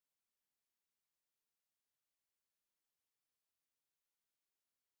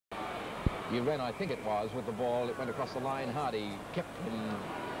He ran, I think it was, with the ball. It went across the line. Hardy kept him.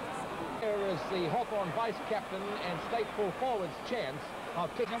 Here is the Hawthorn vice-captain and state full forwards chance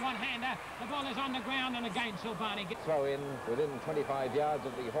of kicking. A one-hander. The ball is on the ground, and again Silvani gets throw in within 25 yards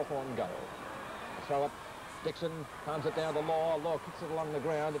of the Hawthorn goal. Throw it. Dixon palms it down to Law. Law kicks it along the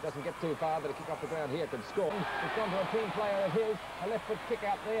ground. It doesn't get too far, but a kick off the ground here could score. It's gone to a team player of his. A left foot kick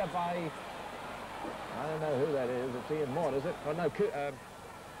out there by, I don't know who that is. It's Ian Mort, is it? Oh no,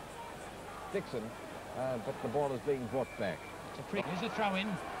 Dixon. But the ball is being brought back. It's a free. Here's a throw in.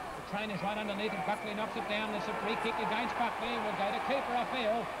 The train is right underneath it. Buckley knocks it down. There's a free kick against Buckley. Will go to keeper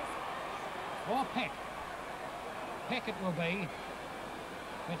afield. Or Peck. Peck it will be.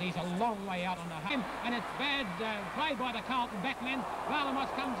 But he's a long way out on the home. And it's bad play by the Carlton backman.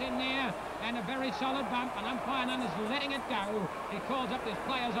 Varlamos comes in there and a very solid bump. And umpire none is letting it go. He calls up his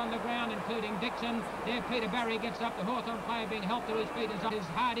players on the ground, including Dixon. There Peter Barry gets up. The Hawthorn player being helped to his feet is up.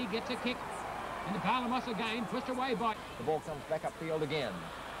 Hardy gets a kick. And the Varlamos again pushed away by... The ball comes back upfield again.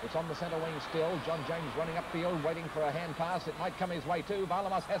 It's on the centre wing still. John James running upfield, waiting for a hand pass. It might come his way too.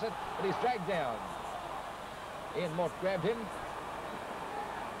 Varlamos has it, but he's dragged down. Ian Mort grabbed him.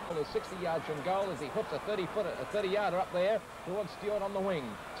 Is 60 yards from goal as he puts a 30-yarder up there towards Stewart on the wing.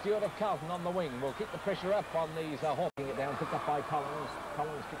 Stewart of Carlton on the wing will keep the pressure up on these Hawking it down, picked up by Collins.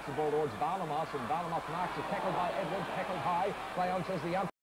 Collins kicks the ball towards Varlamos, and Varlamos marks a tackle by Edwards, tackled high. Play on, says the umpire.